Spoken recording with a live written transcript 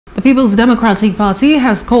The People's Democratic Party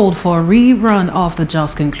has called for a rerun of the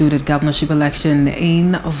just concluded governorship election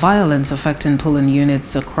in violence affecting polling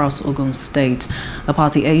units across Ogun State. The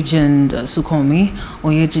party agent Sukomi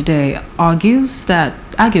Oyejide argues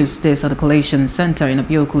this at the Collation Center in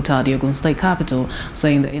Abeokuta, the Ogun State capital,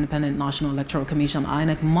 saying the Independent National Electoral Commission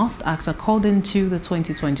INEC must act according to the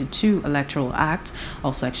 2022 Electoral Act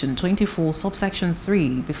of Section 24, subsection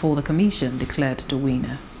 3 before the Commission declared the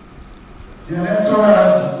winner. The Electoral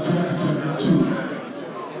Act 2022,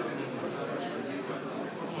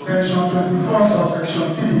 Section 24, subsection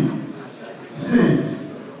 3,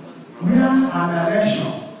 says, where an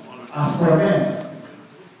election has commenced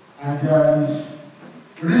and there is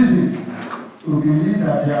reason to believe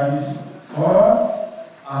that there is or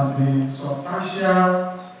has been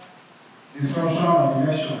substantial disruption of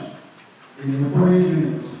election in a polling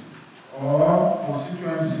unit or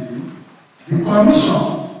constituency, the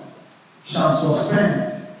Commission shall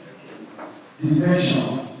suspend the election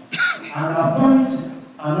and appoint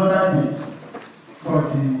another date for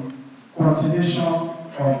the continuation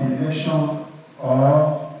of the election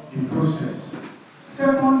or the process.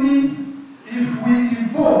 Secondly, if we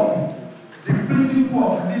invoke the principle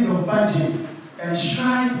of lead of budget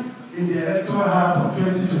enshrined in the Electoral Act of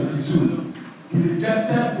 2022, the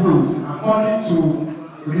rejected vote according to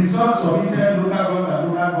results of local government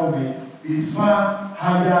and local government is far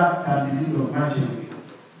higher than the lead of budget.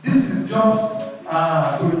 This is just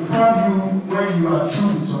to inform you when you are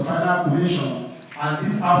through with your final collation, and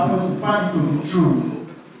this happens, you find it to be true,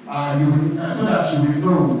 so that you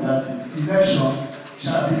will know that the election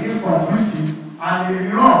shall be inconclusive and a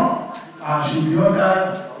rerun should be ordered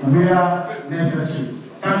where necessary.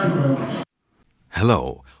 Thank you very much.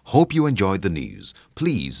 Hello, hope you enjoyed the news.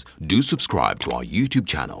 Please do subscribe to our YouTube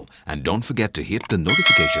channel and don't forget to hit the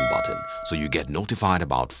notification button so you get notified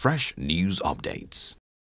about fresh news updates.